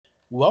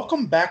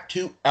Welcome back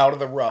to Out of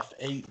the Rough,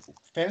 a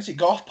fantasy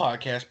golf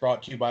podcast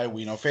brought to you by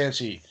We Know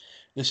Fantasy.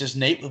 This is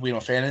Nate with We Know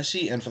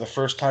Fantasy, and for the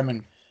first time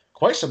in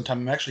quite some time,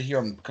 I'm actually here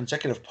on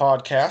consecutive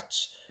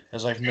podcasts,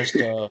 as I've missed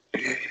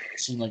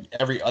seemed like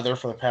every other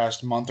for the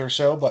past month or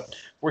so. But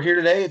we're here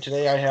today, and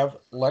today I have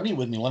Lenny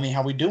with me. Lenny,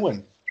 how we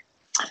doing?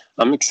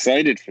 I'm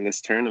excited for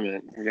this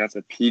tournament. We got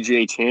the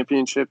PGA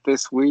Championship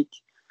this week,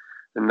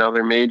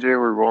 another major.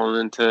 We're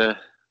rolling into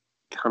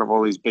kind of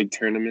all these big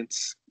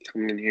tournaments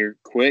coming in here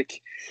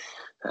quick.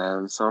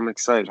 So I'm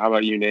excited. How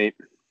about you, Nate?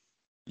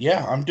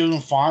 Yeah, I'm doing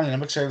fine, and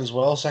I'm excited as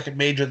well. Second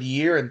major of the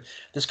year, and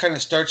this kind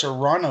of starts a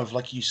run of,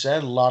 like you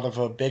said, a lot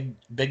of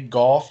big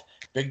golf,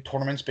 big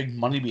tournaments, big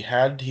money to be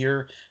had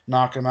here,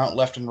 knocking them out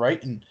left and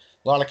right, and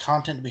a lot of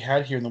content to be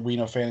had here in the We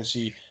Know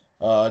Fantasy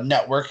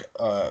Network.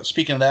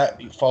 Speaking of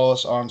that, you follow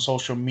us on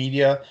social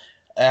media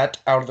at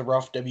Out of the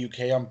Rough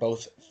WK on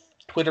both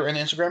Twitter and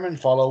Instagram, and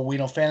follow We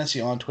Know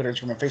Fantasy on Twitter,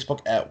 Instagram, and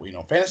Facebook at We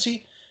Know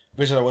Fantasy.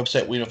 Visit our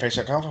website,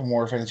 WeKnowFantasy.com, for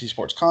more fantasy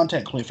sports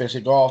content, including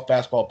fantasy golf,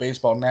 basketball,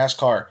 baseball,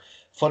 NASCAR,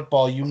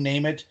 football, you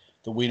name it,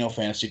 the We Know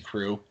Fantasy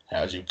crew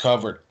has you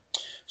covered.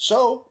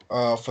 So,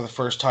 for the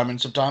first time in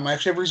some time, I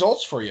actually have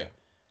results for you.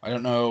 I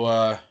don't know,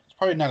 it's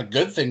probably not a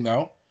good thing,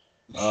 though.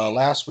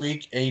 Last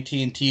week,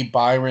 AT&T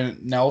Byron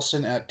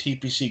Nelson at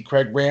TPC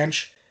Craig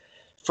Ranch.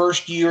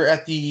 First year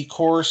at the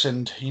course,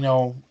 and,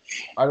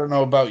 I don't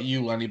know about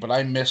you, Lenny, but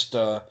I missed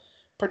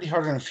pretty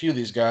hard on a few of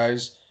these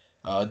guys.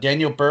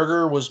 Daniel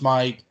Berger was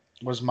my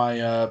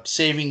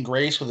saving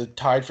grace with a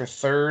tied for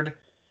third.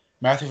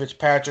 Matthew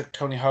Fitzpatrick,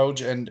 Tony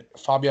Hoge, and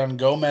Fabian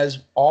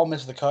Gomez all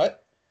missed the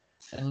cut.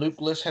 And Luke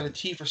List had a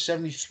T for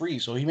 73,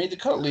 so he made the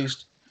cut at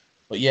least.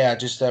 But yeah,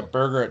 just that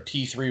Burger at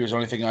T3 was the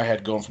only thing I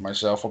had going for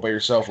myself. What about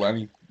yourself,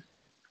 Lenny?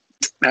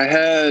 I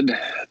had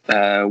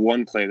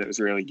one play that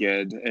was really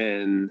good,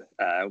 and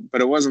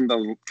but it wasn't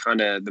the kind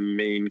of the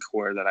main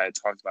core that I had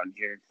talked about in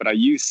here. But I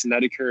used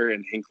Snedeker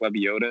and Hank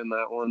Lebioda in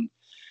that one,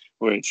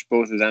 which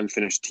both of them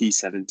finished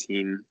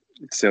T17.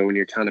 So when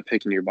you're kind of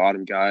picking your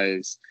bottom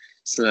guys,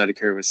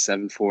 Snedeker was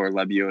 7-4,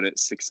 Lebioda at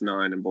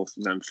 6-9, and both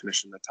of them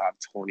finished in the top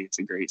 20. It's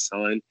a great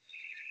sign.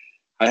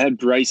 I had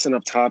Bryson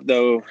up top,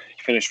 though.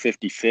 He finished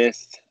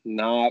 55th.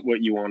 Not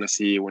what you want to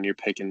see when you're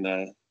picking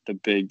the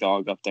big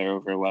dog up there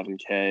over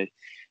 11K.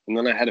 And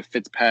then I had a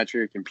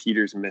Fitzpatrick and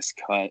Peters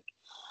miscut.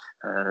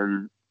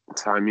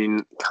 So, I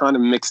mean, kind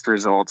of mixed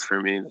results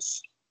for me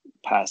this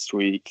past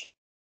week.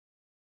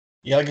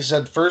 Yeah, like I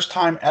said, first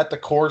time at the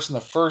course in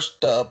the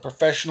first not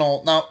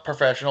professional,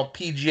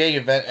 PGA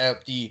event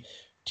at the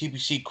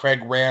TPC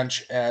Craig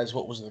Ranch, as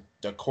what was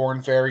the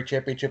Corn Ferry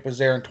Championship was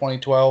there in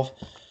 2012.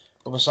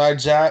 But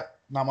besides that,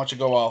 not much to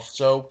go off.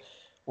 So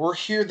we're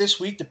here this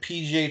week, the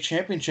PGA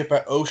Championship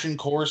at Ocean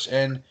Course,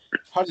 and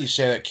how do you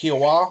say that?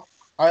 Kiowa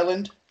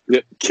Island?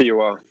 Yep,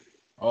 Kiowa.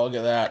 Oh, look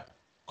at that.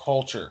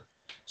 Culture.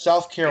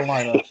 South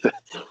Carolina.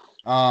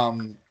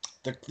 Um,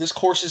 this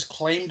course's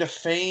claim to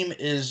fame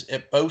is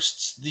it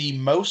boasts the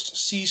most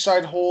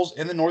seaside holes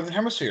in the Northern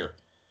Hemisphere.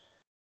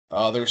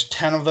 There's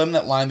 10 of them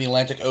that line the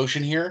Atlantic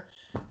Ocean here,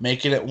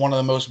 making it one of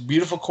the most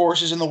beautiful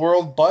courses in the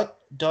world, but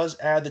does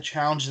add the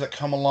challenges that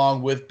come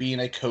along with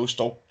being a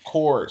coastal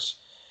course.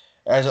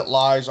 As it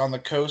lies on the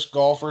coast,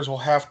 golfers will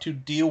have to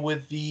deal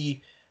with the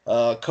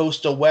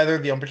coastal weather,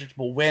 the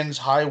unpredictable winds,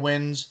 high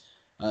winds,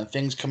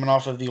 things coming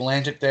off of the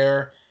Atlantic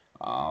there.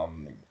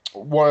 Um,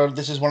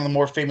 this is one of the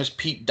more famous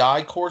Pete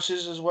Dye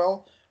courses as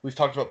well. We've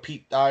talked about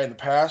Pete Dye in the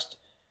past.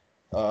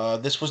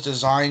 This was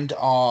designed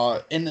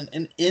in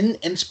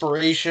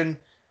inspiration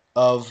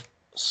of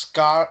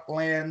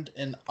Scotland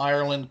and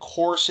Ireland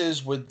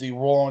courses with the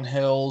rolling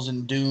hills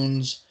and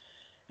dunes,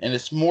 and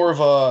it's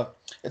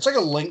like a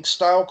link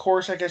style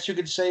course, I guess you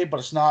could say, but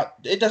it's not.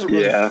 It doesn't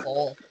really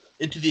fall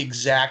into the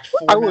exact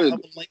format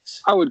of the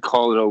links. I would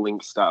call it a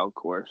link style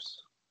course.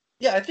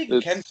 Yeah, I think you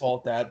can call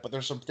it that, but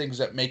there's some things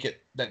that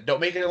don't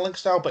make it a link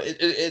style, but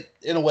it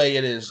in a way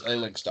it is a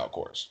link style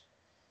course.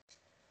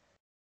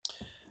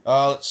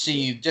 Let's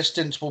see.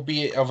 Distance will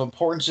be of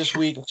importance this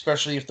week,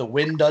 especially if the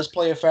wind does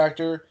play a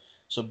factor.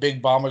 So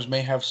big bombers may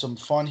have some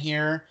fun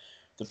here.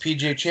 The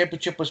PGA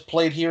Championship was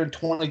played here in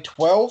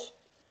 2012,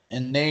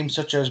 and names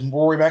such as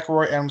Rory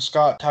McIlroy, Adam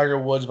Scott, Tiger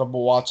Woods, Bubba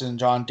Watson, and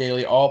John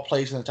Daly all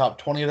placed in the top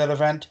 20 of that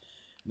event.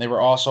 And they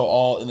were also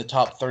all in the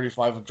top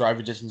 35 of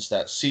driving distance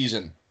that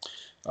season.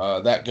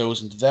 That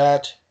goes into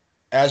that.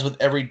 As with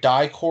every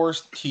die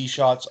course, tee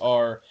shots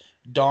are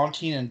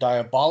daunting and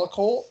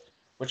diabolical,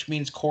 which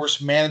means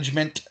course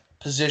management,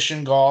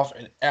 position golf,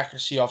 and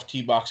accuracy off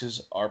tee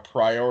boxes are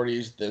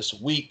priorities this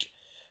week.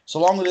 So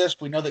along with this,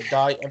 we know that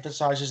Dye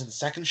emphasizes the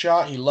second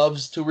shot. He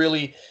loves to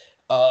really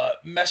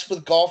mess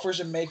with golfers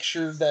and make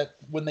sure that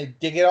when they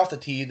dig it off the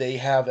tee, they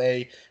have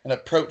an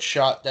approach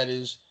shot that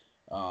is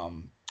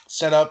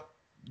set up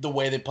the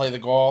way they play the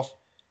golf.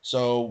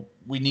 So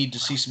we need to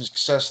see some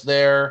success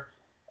there.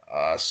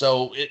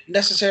 So it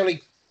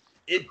necessarily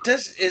it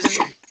does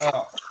isn't. I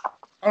don't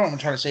know what I'm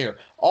trying to say here.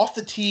 Off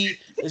the tee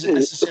isn't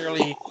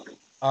necessarily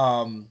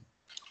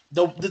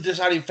the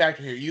deciding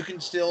factor here. You can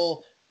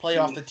still play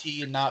off the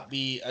tee and not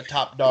be a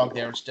top dog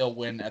there and still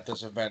win at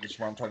this event. Is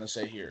what I'm trying to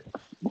say here.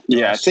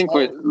 Yeah, I think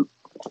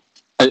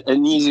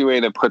an easy way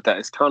to put that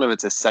is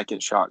it's a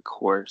second shot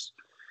course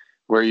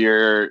where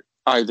you're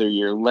either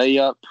your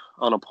layup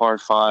on a par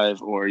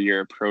 5 or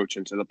your approach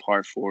into the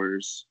par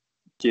 4s,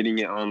 getting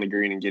it on the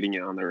green and getting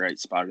it on the right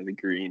spot of the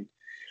green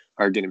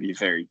are going to be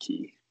very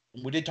key.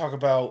 We did talk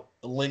about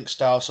link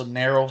style, so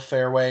narrow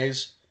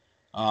fairways.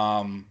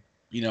 A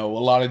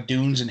lot of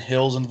dunes and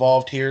hills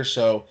involved here.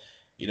 So,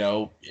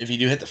 if you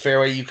do hit the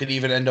fairway, you could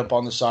even end up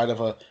on the side of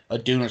a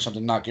dune or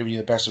something, not giving you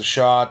the best of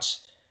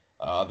shots.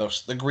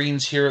 The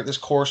greens here at this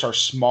course are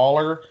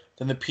smaller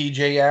than the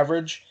PJ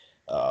average.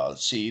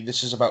 Let's see,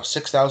 this is about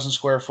 6,000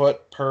 square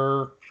foot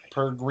per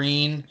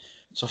green.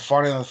 So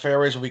finding the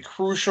fairways will be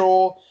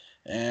crucial.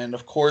 And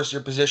of course,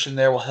 your position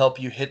there will help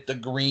you hit the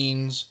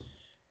greens.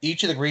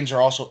 Each of the greens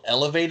are also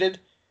elevated.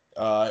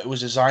 It was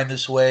designed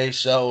this way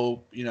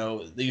so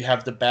you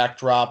have the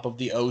backdrop of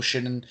the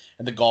ocean,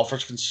 and the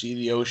golfers can see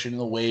the ocean and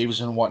the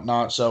waves and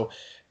whatnot. So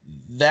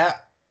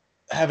that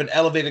having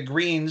elevated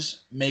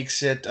greens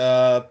makes it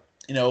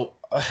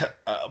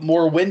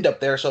more wind up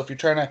there. So if you're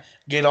trying to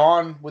get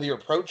on with your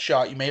approach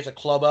shot, you may have to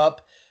club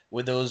up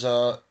with those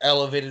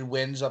elevated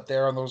winds up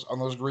there on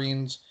those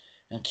greens.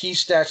 And key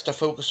stats to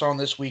focus on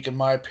this week, in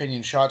my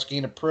opinion: shots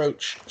gained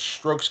approach,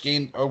 strokes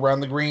gained around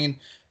the green,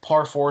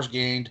 par 4s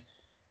gained,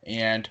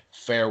 and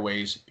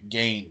fairways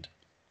gained.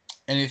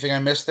 Anything I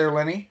missed there,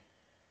 Lenny?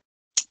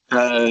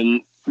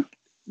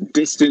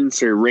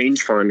 Distance or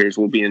rangefinders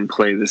will be in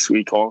play this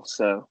week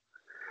also.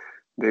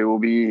 They will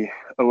be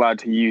allowed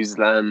to use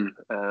them.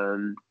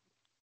 I'm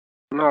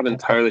not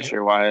entirely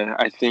sure why.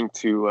 I think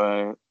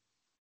to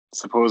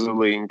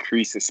supposedly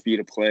increase the speed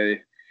of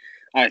play,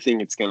 I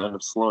think it's going to end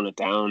up slowing it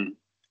down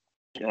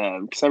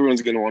because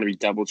everyone's going to want to be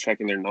double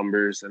checking their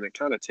numbers, and it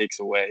kind of takes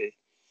away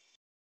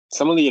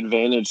some of the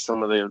advantage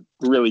some of the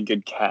really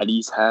good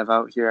caddies have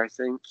out here, I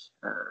think.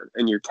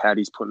 And your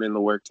caddies putting in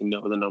the work to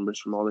know the numbers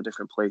from all the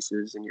different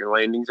places in your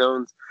landing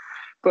zones.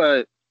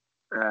 But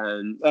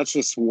that's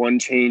just one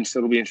change, so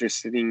it'll be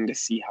interesting to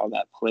see how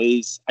that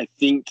plays. I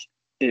think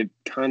it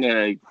kind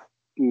of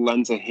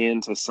lends a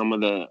hand to some of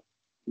the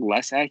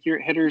less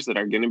accurate hitters that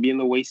are going to be in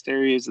the waste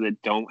areas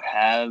that don't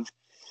have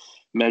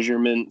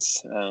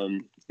measurements.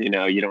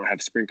 You don't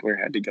have sprinkler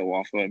head to go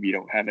off of. You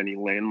don't have any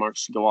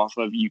landmarks to go off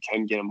of. You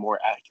can get a more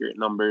accurate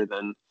number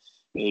than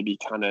maybe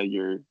kind of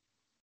you're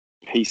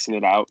pacing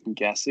it out and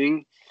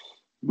guessing.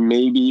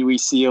 Maybe we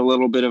see a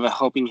little bit of a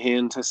helping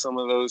hand to some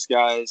of those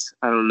guys.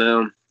 I don't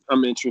know.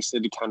 I'm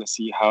interested to kind of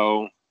see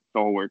how it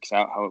all works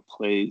out, how it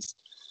plays.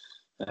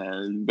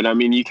 But I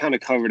mean, you kind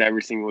of covered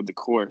everything with the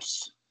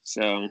course.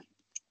 So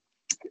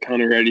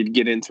kind of ready to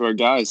get into our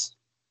guys.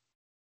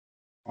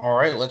 All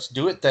right, let's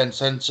do it then.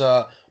 Since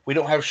we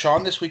don't have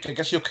Sean this week, I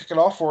guess you'll kick it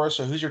off for us.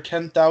 So who's your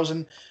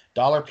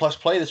 $10,000 plus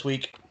play this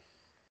week?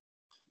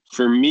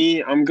 For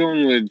me, I'm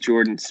going with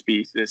Jordan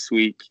Spieth this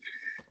week.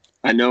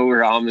 I know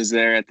Rahm is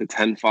there at the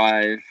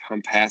 10-5.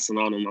 I'm passing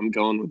on him. I'm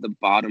going with the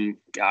bottom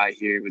guy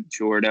here with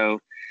Jordo.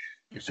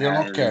 You're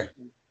feeling okay?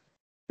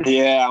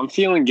 Yeah, I'm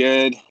feeling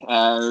good.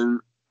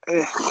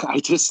 I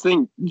just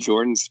think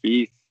Jordan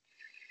Spieth,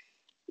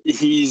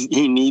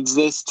 he needs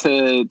this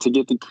to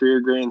get the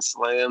career Grand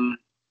Slam.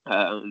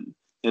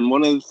 And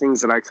one of the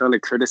things that I kind of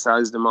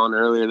criticized him on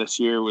earlier this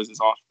year was his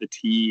off the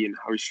tee and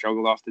how he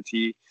struggled off the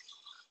tee.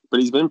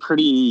 But he's been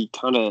pretty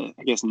kind of,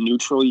 I guess,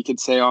 neutral, you could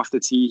say, off the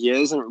tee. He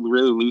isn't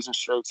really losing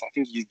strokes. I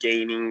think he's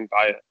gaining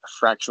by a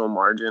fractional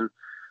margin.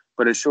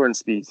 But his short and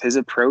speed, his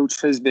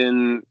approach has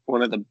been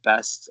one of the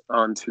best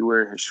on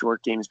tour. His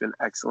short game's been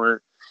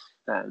excellent.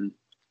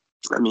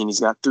 I mean, he's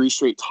got 3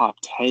 straight top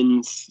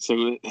 10s.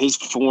 So his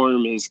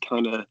form is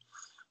kind of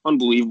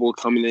unbelievable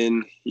coming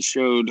in. He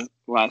showed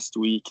last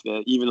week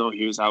that even though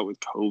he was out with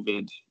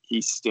COVID,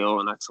 he's still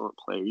an excellent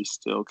player. He's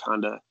still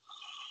kind of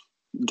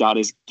got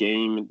his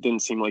game. It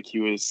didn't seem like he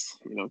was,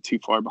 too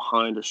far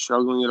behind or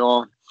struggling at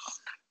all.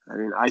 I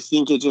mean, I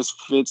think it just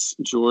fits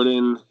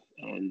Jordan.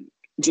 And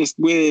just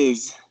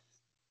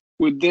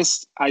with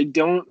this, I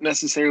don't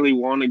necessarily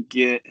want to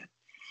get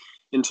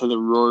into the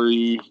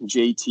Rory,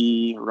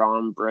 JT,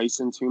 Rahm,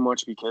 Bryson too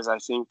much because I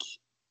think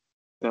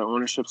the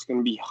ownership's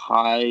going to be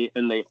high,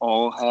 and they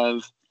all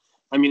have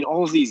 – I mean,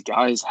 all of these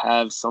guys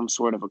have some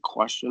sort of a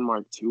question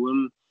mark to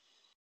him.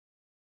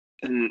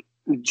 And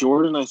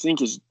Jordan, I think,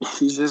 he's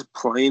just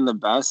playing the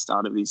best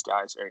out of these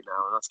guys right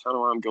now, and that's kind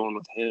of why I'm going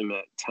with him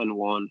at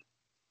 10-1.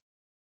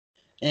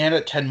 And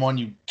at 10-1,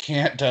 you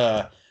can't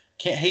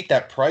hate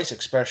that price,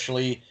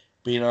 especially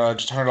being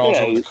just $100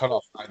 over the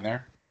cutoff line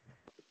there.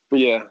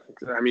 Yeah,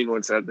 I mean,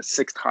 what's that? The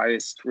 6th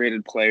highest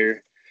rated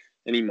player,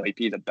 and he might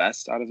be the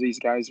best out of these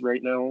guys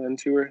right now on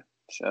tour.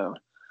 So,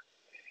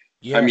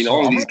 yeah, I mean,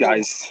 all of these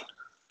guys.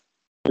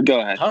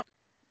 Go ahead.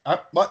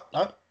 What?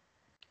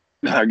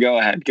 No, go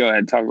ahead.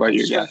 Talk about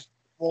your guy.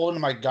 Roll into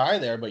my guy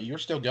there, but you're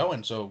still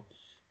going, so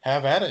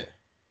have at it.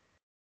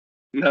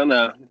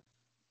 No.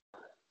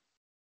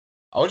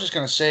 I was just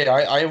going to say,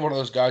 I have one of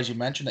those guys you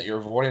mentioned that you're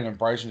avoiding, in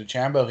Bryson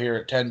DeChambeau here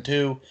at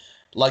 10-2.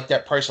 like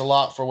that price a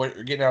lot for what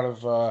you're getting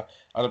out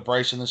of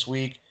Bryson this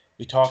week.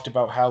 We talked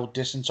about how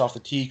distance off the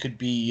tee could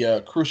be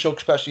crucial,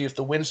 especially if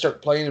the winds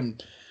start playing.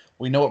 And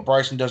we know what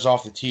Bryson does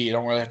off the tee. I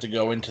don't really have to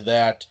go into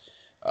that.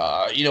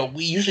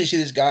 We usually see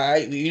this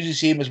guy. We usually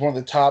see him as one of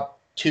the top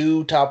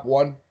two, top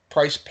one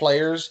price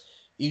players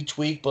each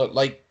week. But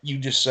like you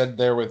just said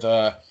there with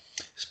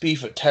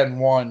Spieth at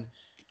 10-1,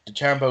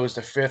 DeChambeau is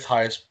the fifth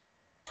highest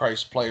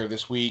price player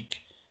this week.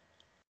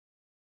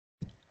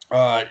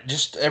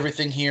 Just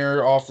everything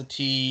here off the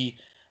tee.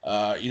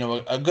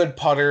 A good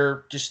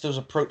putter. Just those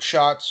approach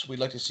shots. We'd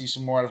like to see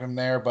some more out of him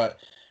there, but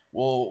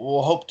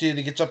we'll hope to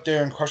he gets up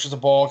there and crushes the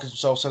ball, gets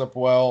himself set up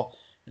well,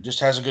 and just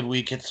has a good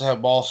week, hits the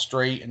ball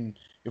straight, and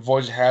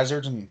avoids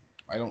hazards. And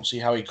I don't see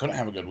how he couldn't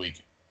have a good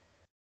week.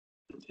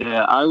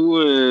 Yeah, I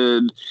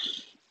would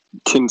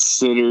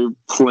consider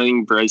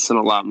playing Bryson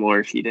a lot more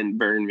if he didn't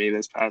burn me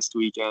this past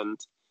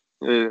weekend.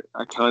 I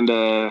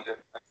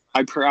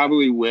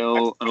probably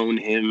will own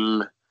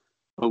him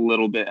a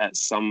little bit at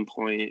some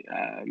point,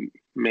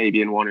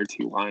 maybe in one or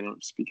two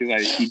lineups,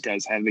 because he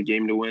does have the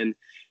game to win.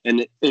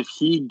 And if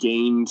he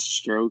gains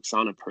strokes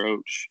on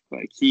approach,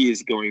 like, he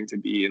is going to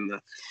be in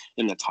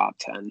the top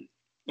 10.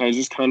 I was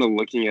just kind of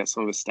looking at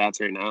some of his stats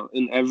right now.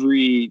 In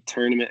every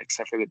tournament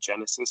except for the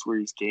Genesis where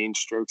he's gained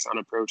strokes on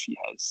approach, he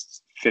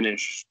has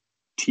finished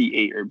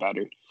T8 or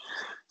better.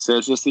 So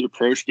it's just the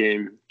approach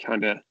game,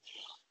 kind of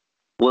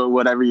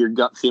whatever your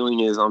gut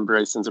feeling is on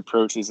Bryson's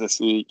approaches this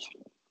week.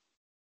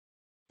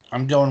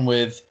 I'm going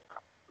with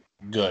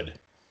good.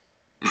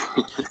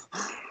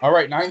 All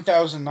right,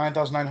 9,000,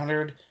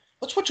 9,900.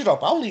 Let's switch it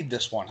up. I'll lead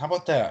this one. How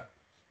about that?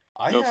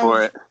 Go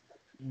for it.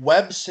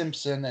 Webb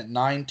Simpson at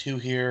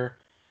 9-2 here.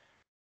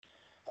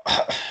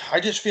 I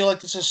just feel like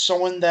this is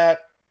someone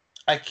that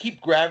I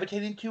keep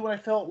gravitating to when I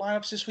fill out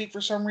lineups this week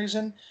for some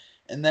reason.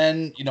 And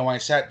then, when I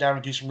sat down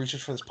to do some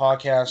research for this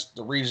podcast,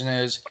 the reason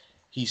is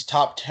he's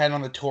top 10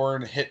 on the tour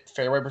in hit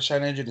fairway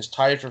percentage and is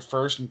tied for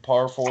first in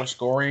par 4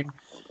 scoring.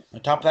 On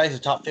top of that, he's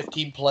a top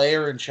 15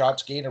 player in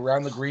shots gained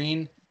around the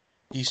green.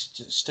 He's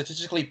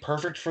statistically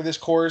perfect for this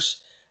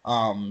course.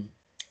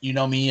 You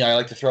know me, I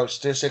like to throw out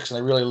statistics, and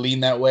I really lean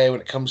that way when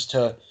it comes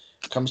to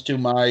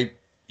my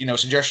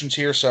suggestions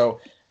here.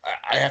 So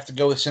I have to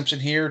go with Simpson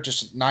here.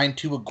 Just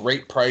 9-2, a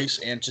great price,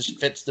 and just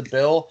fits the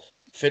bill,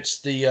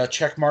 fits the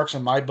check marks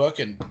in my book,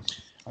 and I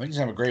think he's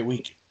gonna have a great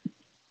week.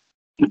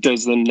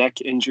 Does the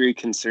neck injury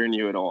concern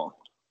you at all?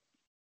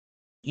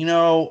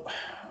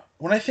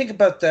 When I think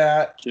about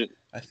that,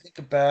 I think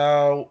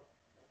about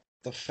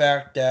the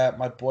fact that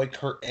my boy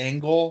Kurt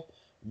Angle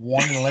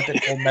won an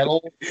Olympic gold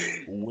medal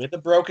with a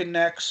broken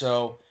neck,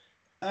 so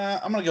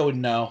I'm gonna go with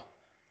no.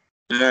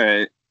 All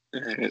right.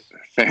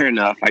 Fair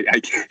enough. I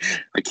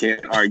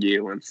can't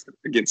argue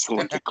against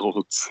Olympic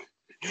golds.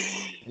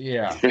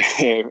 Yeah.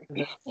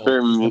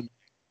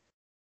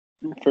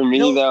 For me,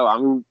 though,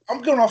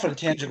 I'm going off on a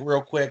tangent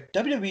real quick.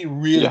 WWE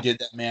really did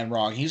that man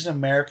wrong. He's an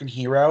American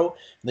hero.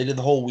 They did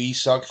the whole "we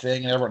suck"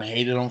 thing, and everyone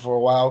hated him for a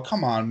while.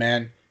 Come on,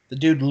 man. The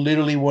dude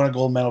literally won a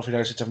gold medal for the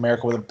United States of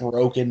America with a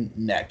broken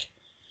neck.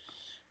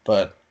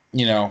 But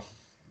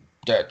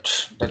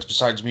that's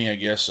besides me, I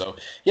guess. So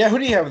yeah, who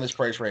do you have in this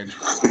price range?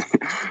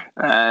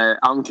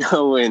 I'm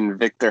going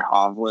Viktor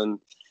Hovland.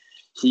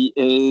 He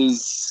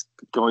is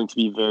going to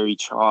be very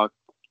chalk.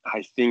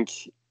 I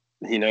think,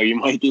 you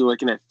might be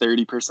looking at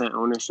 30%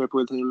 ownership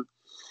with him.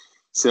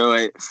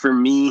 So for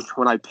me,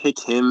 when I pick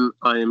him,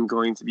 I am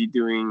going to be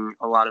doing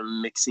a lot of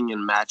mixing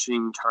and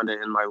matching kind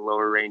of in my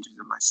lower ranges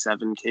of my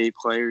 7K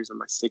players and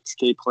my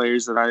 6K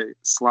players that I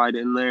slide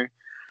in there.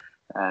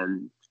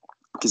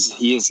 Because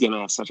he is going to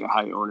have such a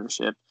high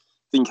ownership.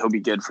 I think he'll be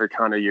good for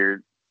kind of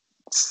your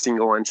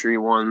single entry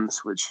ones,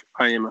 which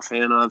I am a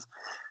fan of.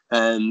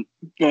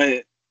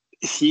 But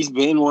he's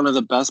been one of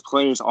the best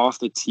players off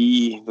the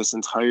tee this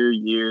entire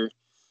year.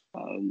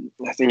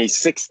 I think he's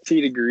 6th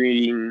tee to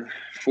green,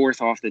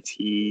 4th off the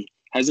tee.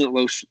 Hasn't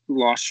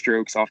lost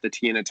strokes off the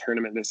tee in a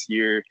tournament this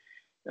year,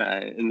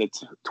 in the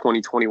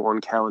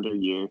 2021 calendar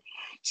year.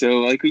 So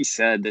like we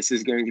said, this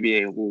is going to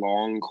be a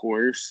long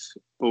course,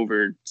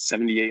 over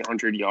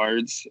 7,800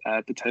 yards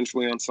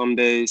potentially on some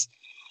days.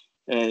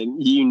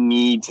 And you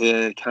need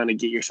to kind of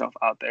get yourself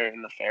out there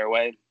in the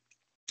fairway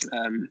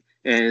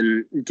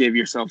and give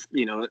yourself,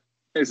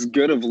 as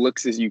good of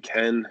looks as you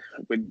can,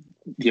 with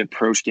the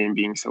approach game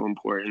being so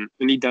important.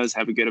 And he does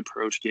have a good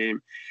approach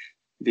game.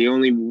 The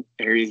only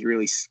area he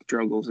really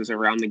struggles is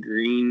around the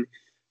green.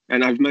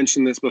 And I've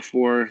mentioned this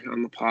before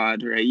on the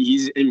pod, right?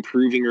 He's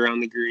improving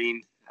around the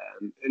green,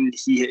 and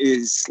he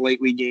is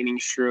slightly gaining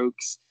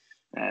strokes.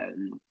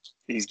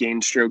 He's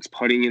gained strokes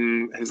putting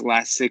in his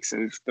last 6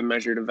 of the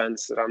measured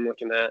events that I'm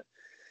looking at.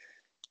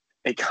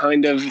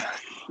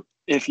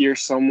 If you're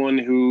someone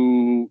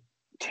who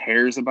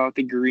cares about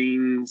the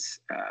greens,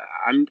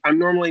 I'm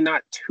normally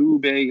not too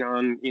big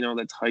on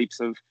the types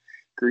of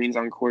greens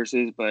on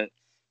courses, but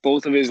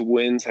both of his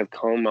wins have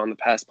come on the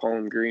past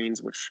Palm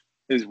greens, which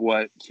is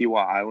what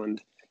Kiawah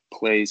Island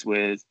plays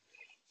with.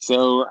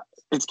 So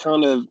it's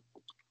kind of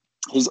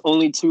his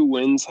only 2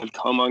 wins have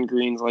come on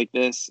greens like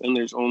this, and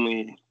there's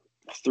only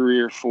 3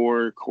 or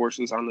 4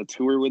 courses on the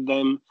tour with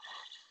them.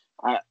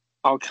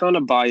 I'll kind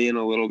of buy in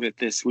a little bit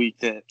this week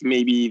that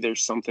maybe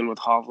there's something with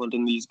Hovland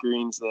in these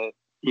greens that,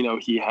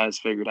 he has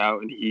figured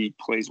out and he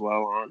plays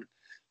well on.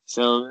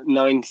 So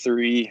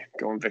 9-3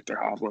 going Victor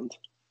Hovland.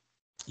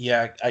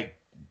 Yeah, I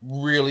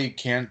really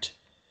can't.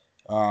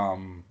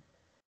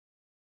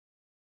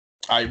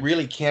 I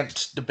really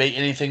can't debate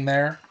anything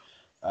there.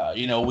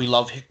 We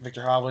love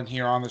Victor Hovland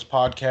here on this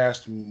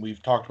podcast, and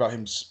we've talked about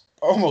him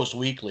almost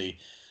weekly.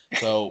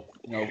 So,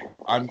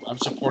 I'm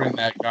supporting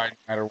that guy no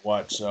matter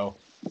what. So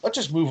let's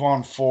just move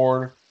on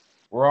forward.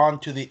 We're on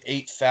to the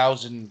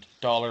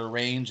 $8,000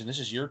 range, and this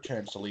is your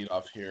chance to lead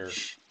off here.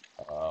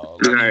 All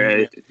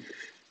right.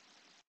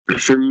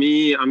 For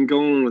me, I'm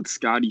going with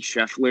Scotty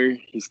Scheffler.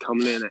 He's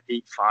coming in at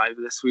 8.5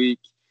 this week.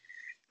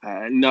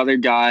 Another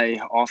guy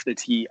off the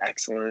tee,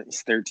 excellent.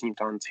 He's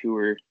 13th on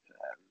tour.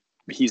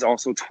 He's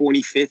also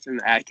 25th in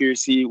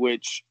accuracy,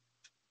 which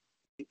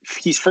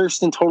he's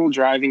first in total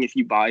driving. If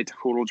you buy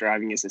total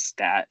driving as a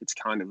stat, it's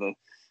kind of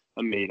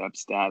a made-up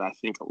stat, I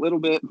think, a little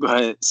bit.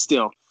 But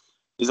still,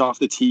 his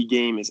off-the-tee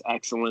game is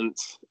excellent.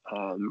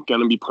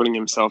 Going to be putting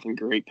himself in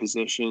great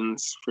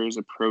positions for his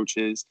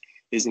approaches.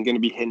 Isn't going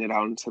to be hitting it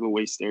out into the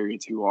waist area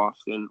too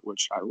often,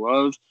 which I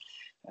love.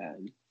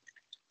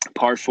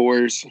 Par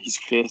fours, he's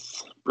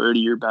 5th,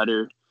 birdie or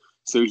better,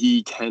 so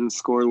he can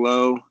score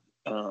low.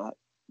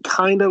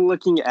 Kind of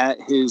looking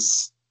at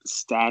his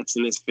stats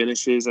and his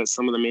finishes at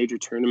some of the major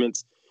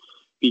tournaments,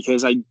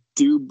 because I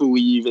do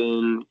believe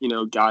in,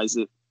 guys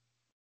that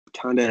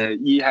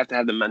you have to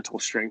have the mental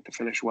strength to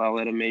finish well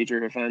at a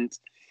major event.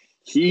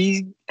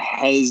 He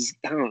has,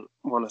 I don't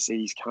want to say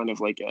he's kind of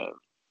like a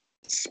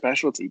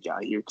specialty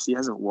guy here because he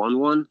hasn't won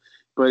one.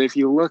 But if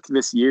you look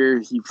this year,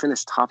 he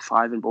finished top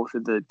 5 in both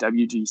of the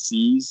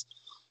WGCs,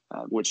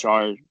 which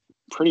are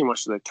pretty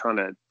much the kind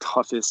of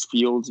toughest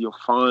fields you'll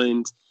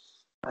find.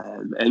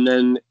 And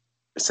then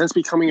since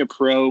becoming a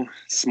pro,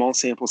 small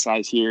sample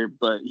size here,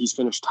 but he's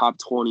finished top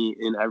 20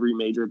 in every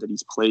major that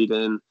he's played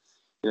in.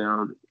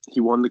 He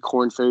won the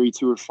Korn Ferry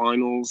Tour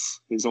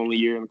finals his only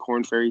year in the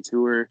Korn Ferry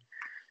Tour.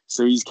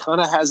 So he's kind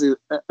of has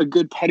a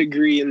good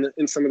pedigree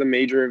in some of the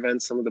major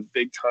events, some of the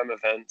big time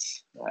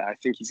events. I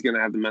think he's going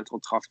to have the mental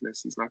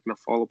toughness. He's not going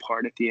to fall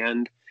apart at the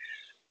end.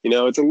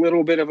 It's a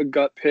little bit of a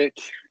gut pick,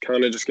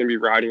 kind of just going to be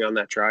riding on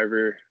that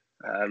driver.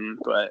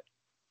 But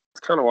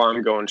it's kind of why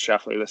I'm going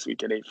Scheffler this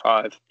week at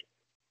 8.5.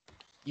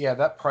 Yeah,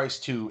 that price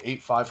too,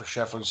 8.5 for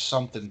Scheffler is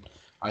something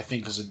I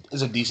think is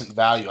a decent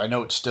value. I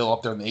know it's still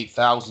up there in the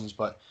 8,000s,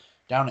 but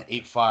down at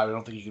 8.5, I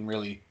don't think you can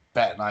really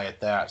bat an eye at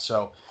that.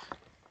 So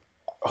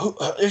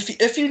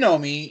if you know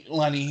me,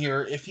 Lenny,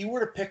 here, if you were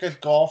to pick a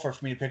golfer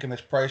for me to pick in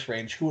this price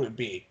range, who would it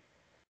be?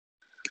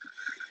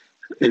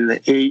 In the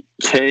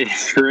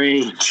 8K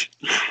range,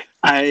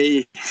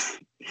 I'm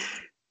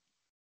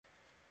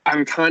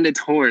kind of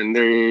torn.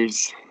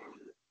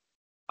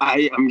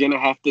 I'm gonna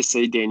have to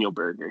say Daniel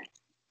Berger.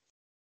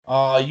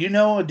 A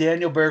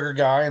Daniel Berger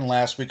guy, and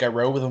last week I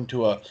rode with him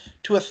to a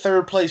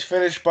third place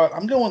finish. But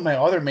I'm going with my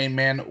other main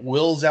man,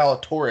 Will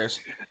Zalatoris.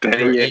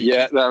 Dang it!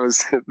 Yeah, that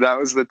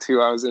was the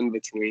two I was in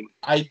between.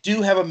 I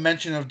do have a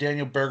mention of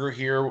Daniel Berger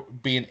here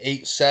being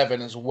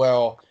 8.7 as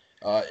well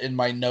in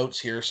my notes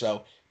here.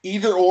 So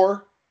either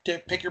or,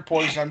 pick your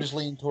poison. I'm just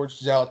leaning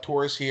towards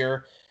Zalatoris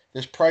here.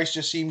 This price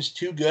just seems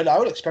too good. I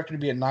would expect him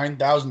to be a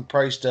 9,000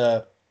 priced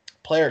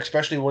player,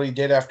 especially what he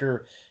did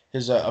after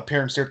his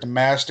appearance there at the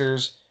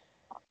Masters.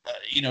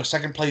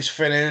 Second place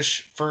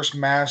finish, first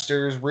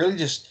Masters, really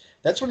just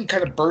that's when he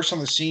kind of burst on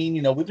the scene.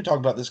 We've been talking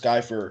about this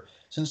guy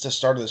since the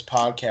start of this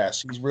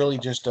podcast. He's really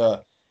just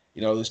this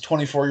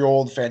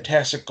 24-year-old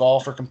fantastic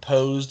golfer,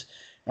 composed.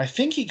 And I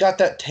think he got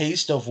that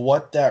taste of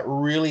what that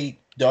really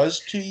does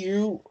to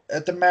you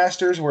at the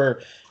Masters, where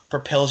it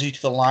propels you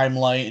to the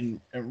limelight and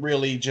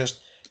really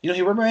just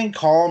he remained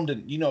calm,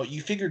 and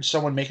you figured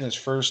someone making his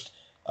first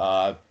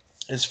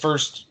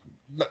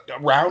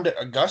round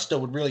at Augusta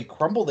would really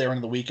crumble there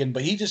into the weekend,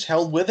 but he just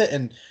held with it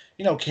and,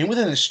 came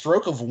within a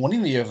stroke of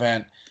winning the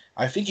event.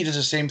 I think he does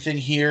the same thing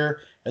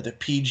here at the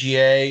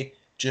PGA,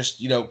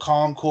 just,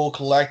 calm, cool,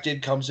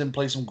 collected, comes in,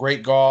 plays some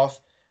great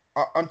golf.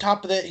 On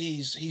top of that,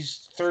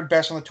 he's third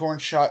best on the tour in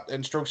shot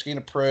and strokes gained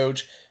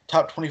approach,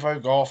 top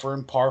 25 golfer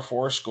in par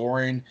 4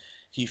 scoring.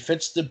 He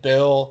fits the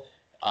bill.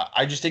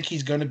 I just think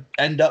he's going to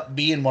end up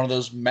being one of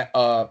those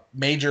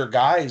major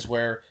guys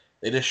where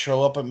they just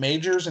show up at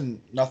majors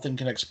and nothing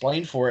can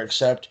explain for it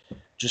except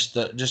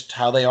just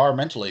how they are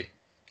mentally.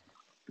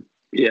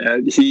 Yeah,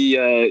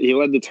 he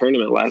led the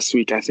tournament last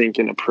week, I think,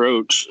 in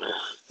approach,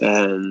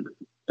 and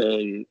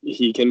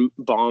he can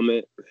bomb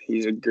it.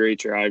 He's a great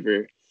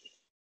driver.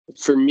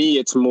 For me,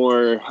 it's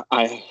more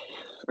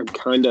I'm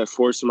kind of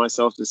forcing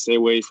myself to stay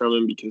away from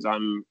him because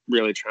I'm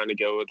really trying to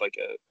go with like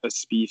a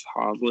Spieth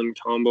Hovland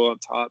combo up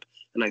top,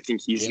 and I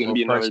think he's going to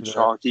be another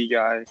chalky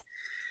guy.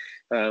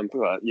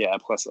 But yeah,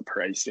 plus the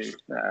pricing.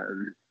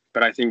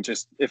 But I think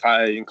just if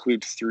I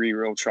include 3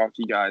 real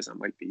chalky guys, I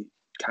might be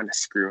kind of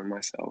screwing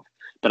myself.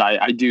 But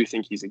I do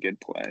think he's a good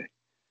play.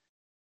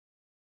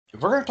 If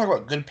we're going to talk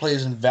about good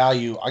plays and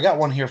value, I got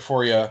one here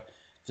for you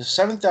The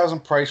 7,000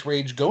 price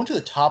range, going to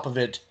the top of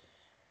it,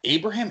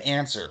 Abraham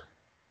Answer.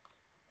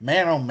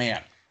 Man, oh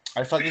man.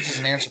 I feel like this is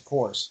an answer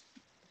course.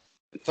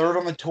 Third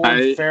on the tour in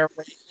I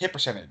fairway hit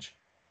percentage.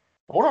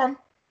 Hold on.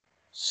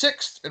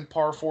 Sixth in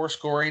par 4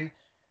 scoring,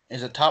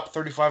 is a top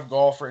 35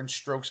 golfer in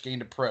strokes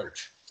gained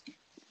approach.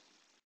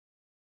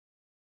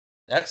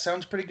 That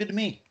sounds pretty good to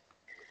me.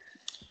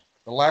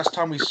 The last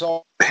time we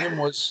saw him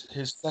was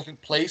his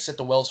second place at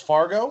the Wells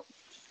Fargo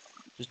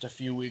just a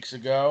few weeks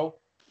ago.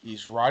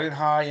 He's riding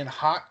high and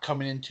hot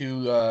coming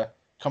into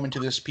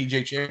this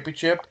PGA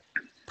Championship.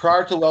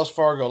 Prior to Wells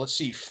Fargo, let's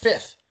see,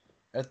 fifth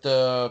at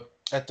the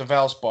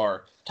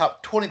Valspar,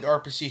 top 20 at the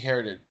RPC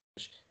Heritage,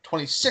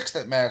 26th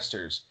at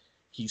Masters.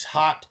 He's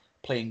hot,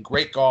 playing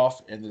great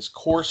golf, and this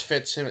course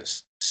fits him at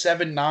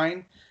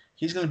 7-9.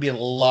 He's going to be in a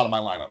lot of my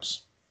lineups.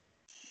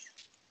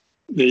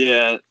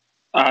 Yeah,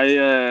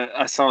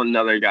 I saw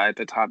another guy at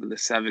the top of the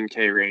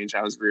 7K range.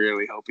 I was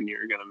really hoping you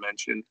were going to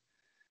mention.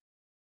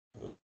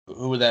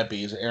 Who would that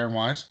be? Is it Aaron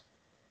Wise?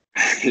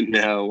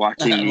 No,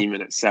 Joaquin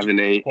Niemann at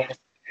 7-8.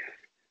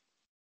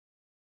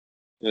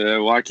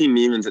 Joaquin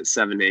Niemann's at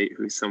 7-8,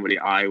 who's somebody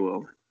I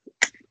will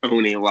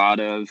own a lot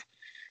of.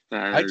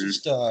 I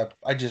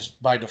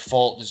just by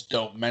default just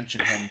don't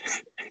mention him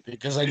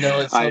because I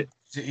know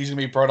he's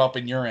gonna be brought up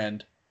in your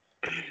end.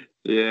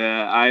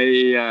 Yeah,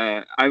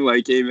 I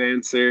like Abe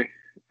Answer.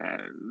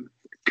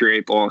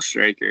 Great ball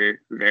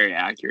striker, very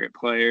accurate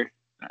player.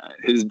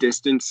 His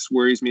distance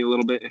worries me a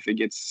little bit if it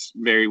gets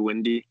very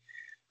windy.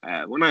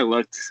 When I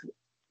looked,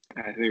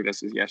 I think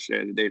this was yesterday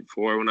or the day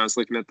before, when I was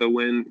looking at the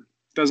wind,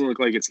 it doesn't look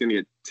like it's going to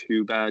get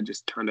too bad,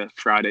 just kind of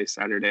Friday,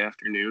 Saturday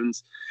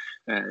afternoons,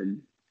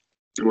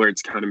 where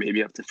it's kind of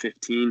maybe up to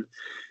 15.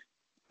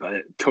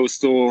 But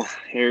coastal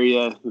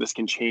area, this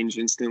can change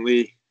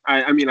instantly.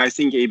 I mean, I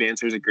think Abe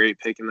Answer is a great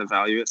pick, and the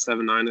value at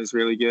 7-9 is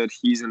really good.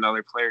 He's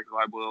another player who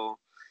I will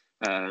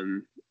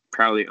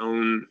probably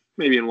own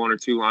maybe in one or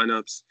two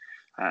lineups.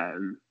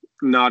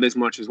 Not as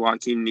much as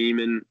Joaquin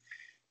Niemann.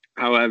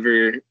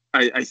 However,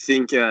 I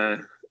think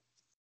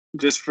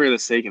just for the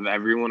sake of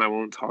everyone, I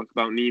won't talk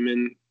about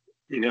Niemann,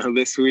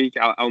 this week.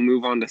 I'll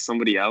move on to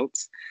somebody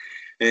else.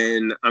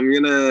 And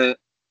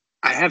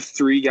I have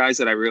three guys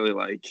that I really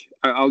like.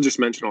 I'll just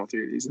mention all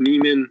three of these: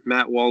 Niemann,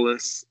 Matt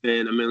Wallace,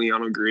 and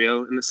Emiliano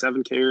Grillo in the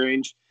 7K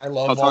range. I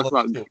love all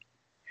those too.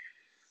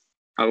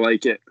 I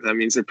like it. That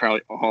means they're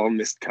probably all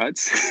missed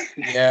cuts.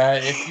 Yeah,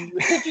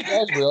 if you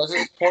guys realize at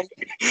this point,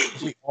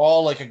 if we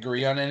all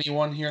agree on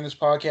anyone here in this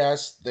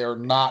podcast, they're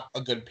not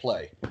a good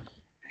play.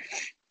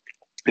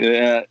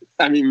 Yeah,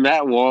 I mean,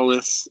 Matt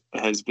Wallace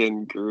has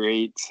been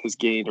great. Has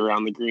gained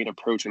around the green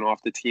approach and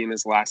off the tee in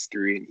his last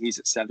three, and he's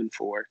at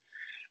 7-4.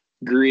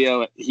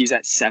 Grillo, he's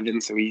at 7,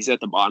 so he's at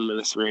the bottom of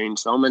this range.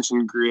 So I'll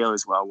mention Grillo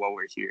as well while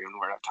we're here and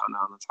we're kind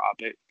of on the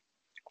topic.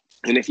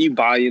 And if you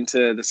buy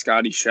into the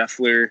Scotty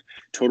Scheffler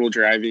total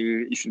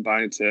driving, you should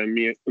buy into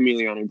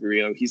Emiliano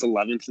Grillo. He's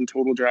 11th in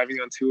total driving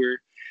on tour.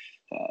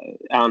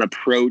 On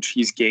approach,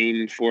 he's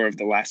gained 4 of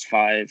the last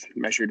 5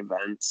 measured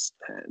events.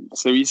 And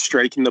so he's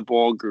striking the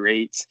ball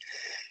great.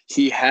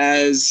 He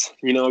has,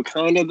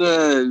 kind of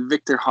the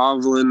Victor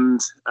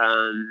Hovland,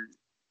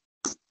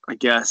 I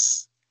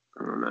guess,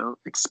 I don't know,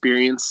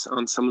 experience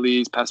on some of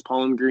these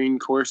Paspalum Green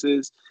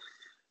courses.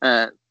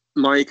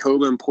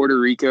 Maricopa in Puerto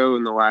Rico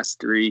in the last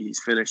 3, he's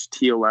finished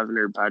T11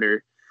 or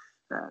better.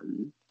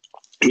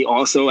 He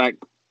also at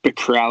the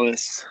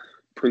Corrales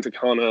Punta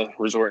Cana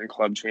Resort and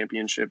Club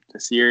Championship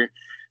this year.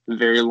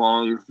 Very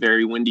long,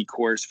 very windy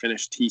course,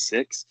 finished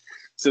T6.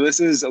 So this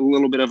is a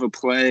little bit of a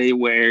play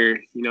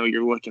where,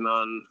 you're looking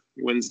on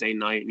Wednesday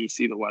night and you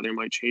see the weather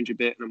might change a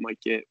bit and it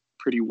might get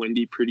pretty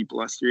windy, pretty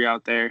blustery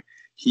out there.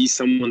 He's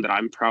someone that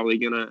I'm probably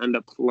going to end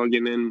up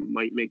plugging in,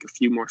 might make a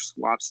few more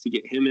swaps to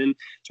get him in,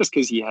 just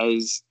because he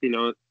has,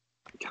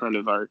 kind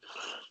of our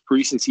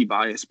recency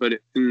bias. But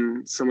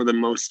in some of the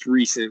most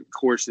recent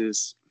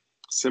courses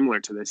similar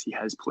to this, he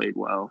has played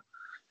well.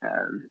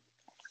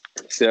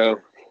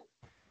 So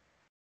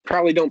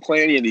probably don't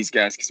play any of these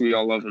guys because we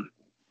all love him.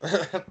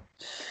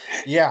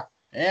 Yeah.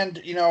 And,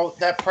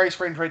 that price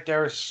range right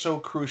there is so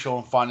crucial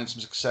in finding some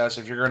success.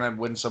 If you're going to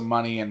win some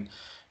money and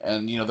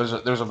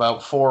there's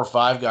about 4 or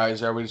 5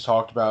 guys there we just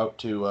talked about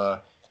to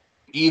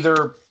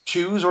either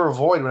choose or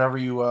avoid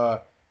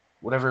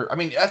whatever. I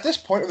mean, at this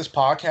point of this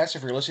podcast,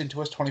 if you're listening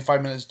to us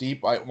 25 minutes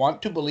deep, I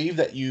want to believe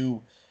that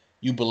you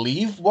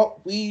believe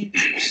what we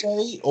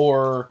say,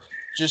 or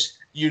just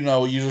you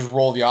just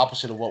roll the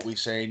opposite of what we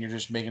say and you're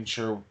just making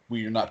sure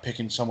you're not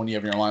picking someone you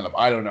have in your lineup.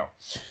 I don't know.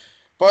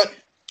 But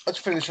let's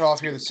finish off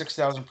here, the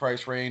 6,000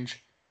 price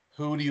range.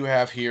 Who do you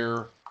have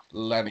here,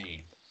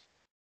 Lenny?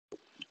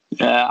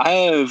 I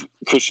have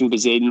Christian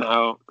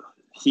Bezuidenhout.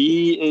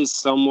 He is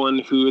someone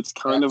who it's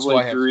kind of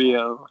like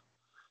Grillo.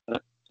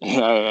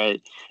 All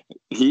right.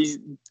 He's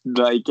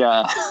like,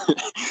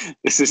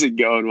 this isn't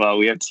going well.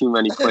 We have too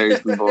many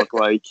players we both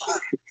like.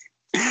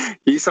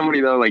 He's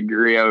somebody, though, like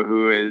Grillo,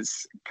 who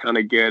is kind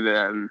of good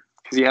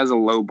because he has a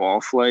low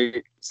ball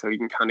flight, so he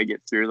can kind of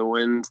get through the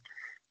wind.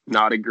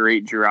 Not a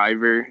great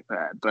driver,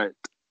 but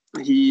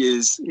He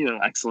is,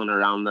 excellent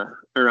around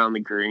the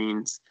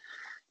greens.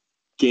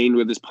 Gained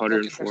with his putter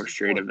in 4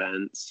 straight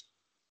events.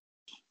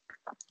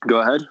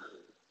 Go ahead.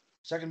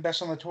 Second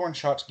best on the tour in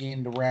shots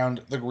gained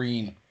around the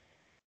green.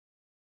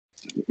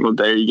 Well,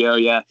 there you go.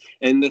 Yeah,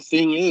 and the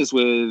thing is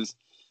with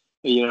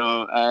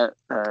at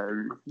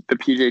the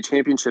PGA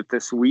Championship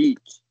this week,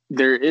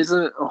 there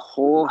isn't a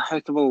whole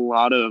heck of a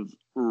lot of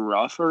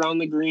rough around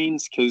the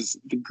greens because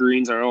the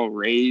greens are all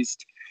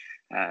raised.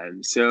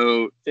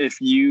 So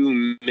if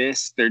you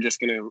miss, they're just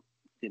going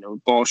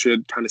to, ball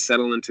should kind of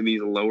settle into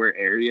these lower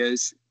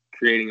areas,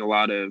 creating a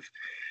lot of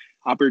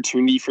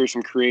opportunity for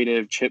some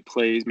creative chip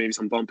plays, maybe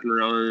some bump and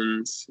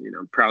runs,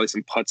 probably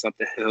some putts up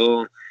the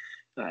hill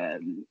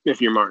if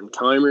you're Martin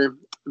Kaymer.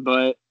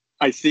 But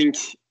I think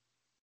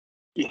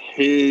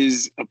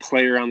a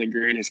player on the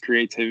green, his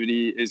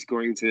creativity is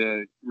going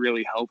to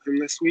really help him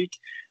this week.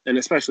 And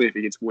especially if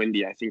it gets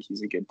windy, I think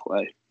he's a good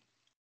play.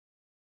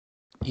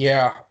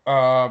 Yeah.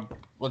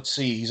 Let's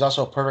see. He's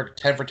also a perfect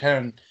 10 for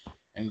 10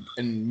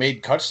 and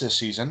made cuts this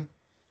season.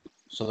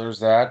 So there's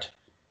that.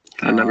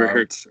 That never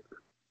hurts.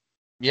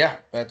 Yeah,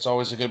 that's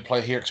always a good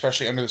play here,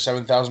 especially under the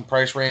 7,000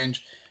 price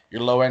range.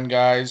 Your low-end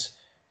guys.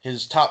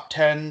 His top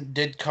 10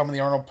 did come in the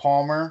Arnold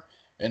Palmer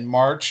in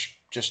March,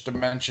 just to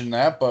mention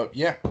that. But,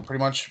 yeah, pretty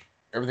much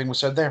everything was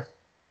said there.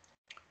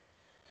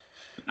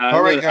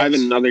 All right, guys. I have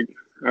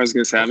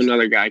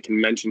another guy I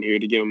can mention here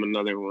to give him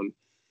another one.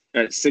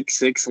 At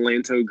 6'6",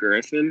 Lanto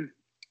Griffin.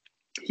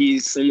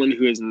 He's someone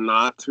who has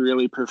not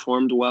really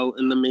performed well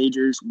in the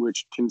majors,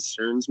 which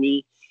concerns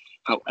me.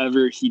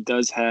 However, he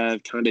does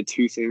have kind of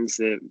two things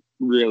that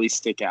really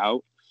stick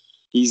out.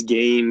 He's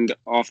gained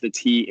off the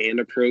tee and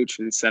approach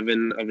in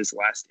 7 of his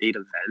last 8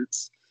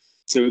 events.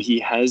 So he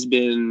has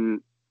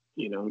been,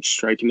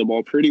 striking the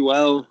ball pretty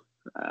well.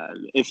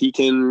 If he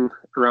can,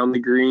 around the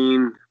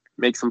green,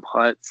 make some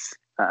putts,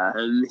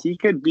 he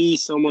could be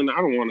someone, I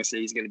don't want to say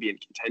he's going to be in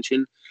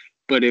contention,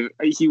 but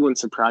he wouldn't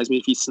surprise me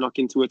if he snuck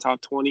into a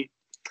top 20.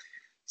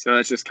 So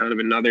that's just kind of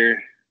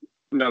another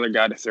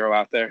guy to throw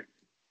out there.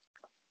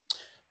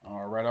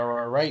 All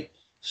right.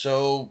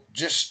 So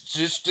just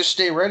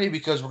stay ready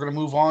because we're going to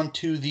move on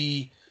to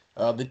the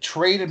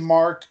traded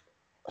mark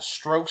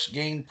strokes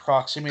gained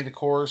proximity to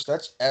course.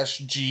 That's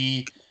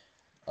SG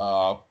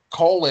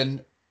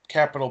colon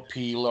capital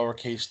P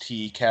lowercase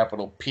t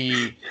capital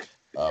P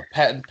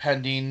patent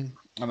pending.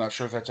 I'm not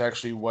sure if that's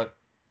actually what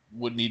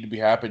would need to be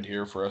happened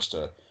here for us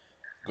to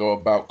go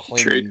about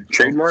claiming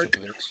trademark.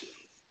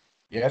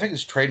 Yeah, I think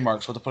it's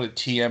trademarks. So to put a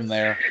TM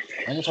there,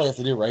 I think that's all you have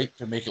to do, right,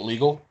 to make it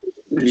legal.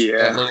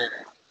 Yeah.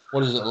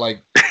 What is it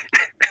like?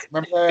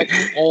 Remember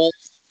that old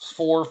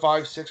 4,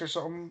 5, 6 or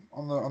something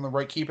on the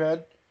right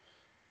keypad?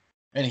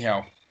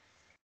 Anyhow,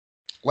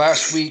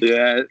 last week,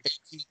 yeah.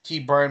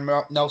 AT Brian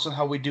Nelson,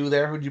 how we do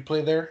there? Who'd you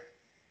play there?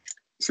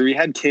 So we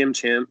had Cam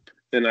Champ,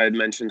 and I had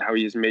mentioned how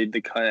he's made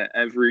the cut at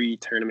every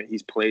tournament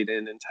he's played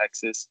in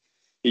Texas.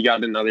 He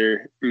got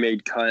another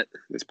made cut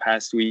this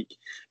past week,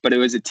 but it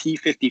was a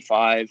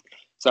T55.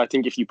 So I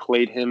think if you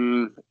played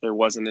him, there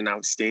wasn't an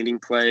outstanding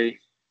play.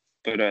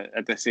 But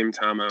at the same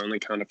time, I only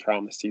kind of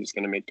promised he was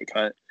going to make the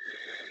cut.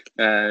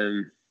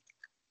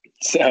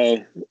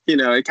 So,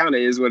 it kind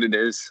of is what it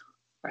is.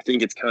 I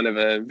think it's kind of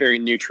a very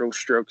neutral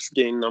strokes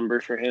gain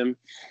number for him.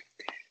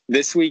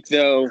 This week,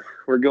 though,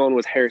 we're going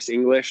with Harris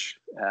English.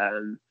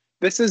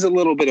 This is a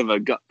little bit of a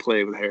gut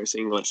play with Harris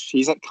English.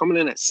 He's coming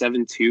in at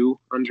 7-2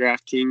 on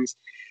DraftKings.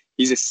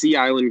 He's a Sea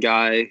Island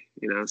guy,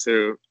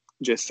 so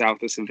just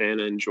south of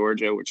Savannah in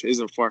Georgia, which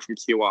isn't far from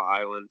Kiowa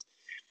Island.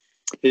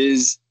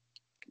 His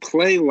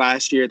play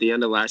last year, at the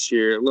end of last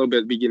year, a little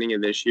bit beginning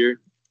of this year,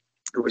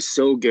 it was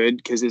so good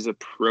because his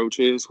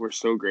approaches were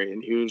so great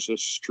and he was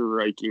just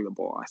striking the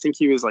ball. I think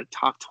he was like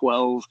top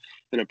 12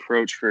 in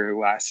approach for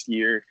last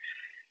year.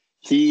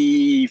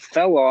 He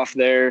fell off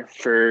there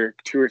for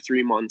 2 or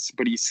 3 months,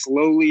 but he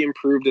slowly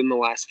improved in the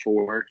last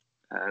 4.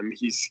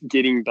 He's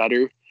getting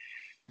better.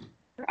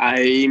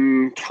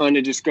 I'm kind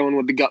of just going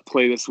with the gut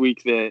play this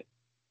week that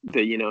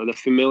the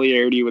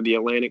familiarity with the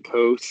Atlantic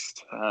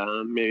coast,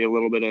 maybe a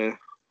little bit of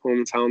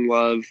hometown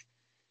love,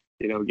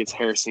 gets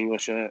Harris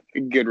English a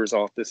good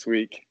result this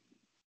week.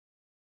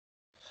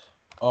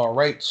 All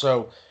right.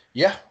 So,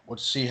 yeah,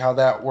 let's see how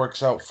that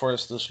works out for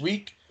us this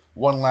week.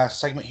 One last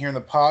segment here in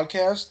the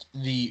podcast,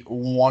 the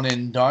one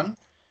and done.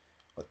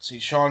 Let's see.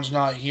 Sean's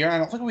not here. I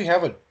don't think we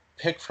have a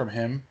pick from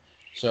him.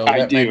 So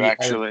I do,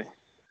 actually.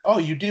 Oh,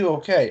 you do?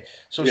 Okay.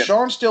 So yep.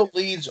 Sean still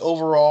leads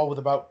overall with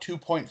about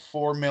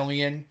 $2.4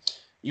 million,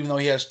 even though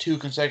he has 2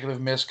 consecutive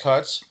missed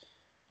cuts.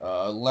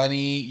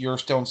 Lenny, you're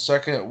still in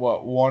second at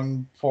what,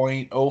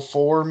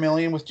 $1.04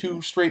 million with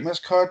 2 straight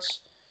missed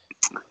cuts.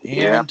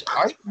 And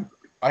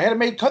I had a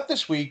made cut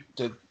this week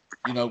to,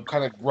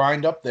 kind of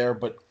grind up there,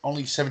 but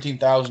only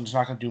 17,000 is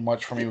not going to do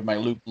much for me with my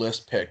Luke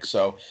List pick.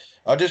 So,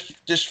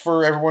 just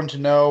for everyone to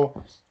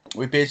know,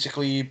 we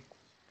basically,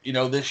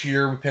 this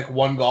year we pick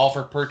 1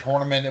 golfer per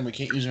tournament, and we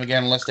can't use them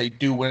again unless they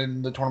do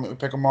win the tournament we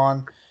pick them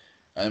on,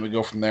 and then we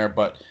go from there.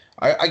 But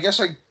I guess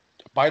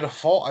by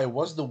default, I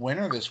was the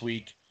winner this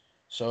week.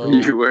 So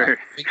You were.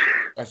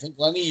 I think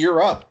Lenny,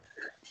 you're up.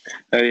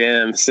 I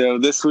am. So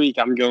this week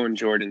I'm going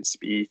Jordan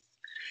Spieth.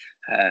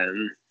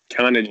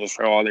 Kind of just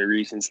for all the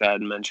reasons that I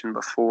had mentioned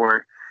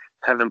before.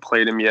 Haven't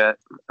played him yet.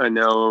 I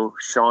know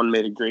Sean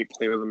made a great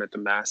play with him at the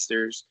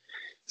Masters.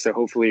 So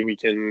hopefully we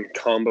can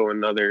combo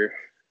another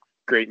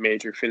great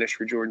major finish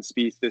for Jordan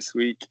Spieth this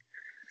week.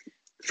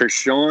 For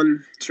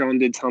Sean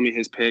did tell me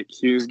his pick.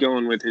 He was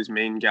going with his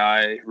main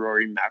guy,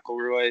 Rory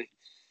McIlroy.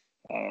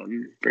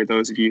 For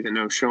those of you that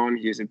know Sean,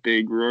 he is a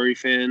big Rory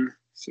fan.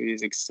 So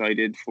he's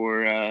excited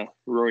for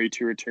Rory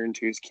to return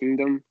to his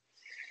kingdom.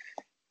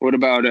 What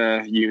about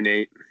you,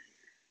 Nate?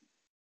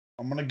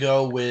 I'm going to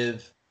go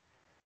with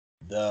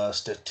the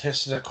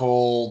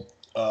statistical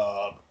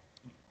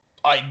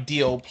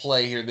ideal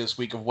play here this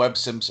week of Webb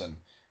Simpson.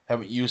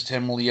 Haven't used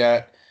him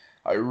yet.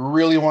 I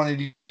really wanted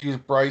to use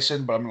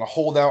Bryson, but I'm going to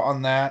hold out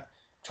on that.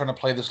 I'm trying to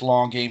play this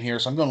long game here,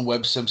 so I'm going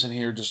Webb Simpson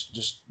here.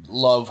 Just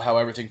love how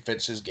everything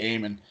fits his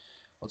game, and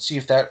let's see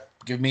if that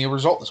gives me a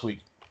result this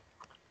week.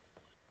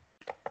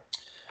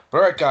 But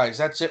all right, guys,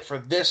 that's it for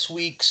this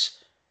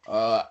week's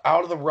Out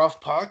of the Rough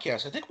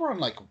podcast. I think we're on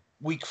like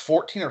week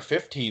 14 or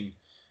 15.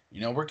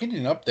 We're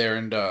getting up there,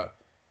 and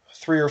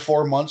 3 or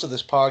 4 months of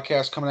this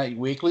podcast coming at you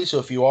weekly. So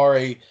if you are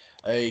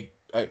a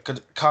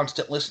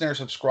constant listener,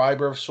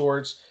 subscriber of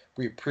sorts,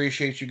 we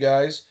appreciate you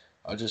guys.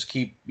 Just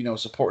keep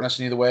supporting us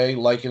in either way,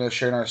 liking us,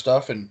 sharing our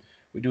stuff, and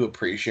we do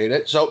appreciate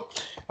it. So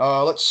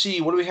let's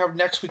see, what do we have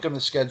next week on the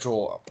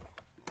schedule?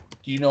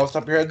 Do you know off the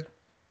top of your head?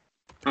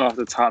 Off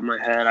the top of my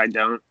head, I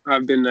don't.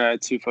 I've been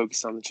too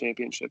focused on the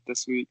championship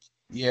this week.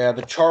 Yeah,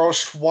 the Charles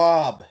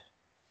Schwab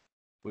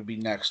would be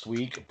next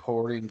week,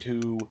 according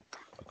to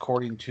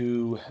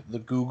the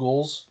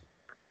Googles.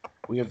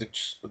 We have the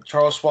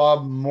Charles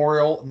Schwab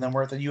Memorial, and then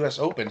we're at the U.S.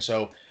 Open.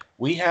 So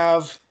we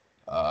have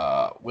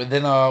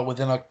within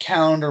a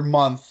calendar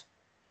month.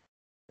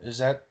 Is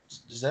that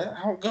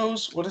how it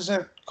goes? What is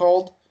that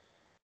called?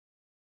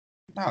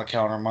 Not a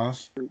calendar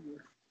month.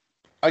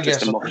 I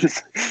guess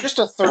just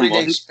a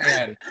 30-day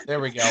span. There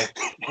we go.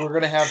 We're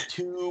gonna have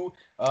 2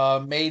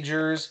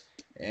 majors,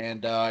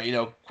 and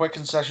quick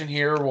concession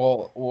here.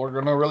 We're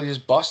gonna really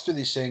just bust through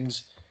these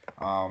things,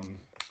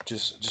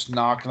 just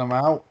knocking them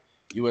out.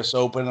 U.S.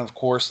 Open, of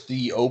course,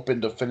 the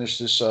Open to finish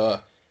this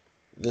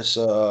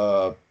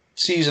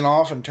season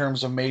off in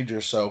terms of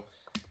majors. So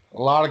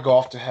a lot of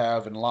golf to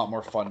have and a lot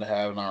more fun to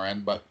have on our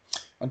end. But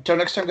until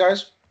next time,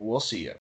 guys, we'll see you.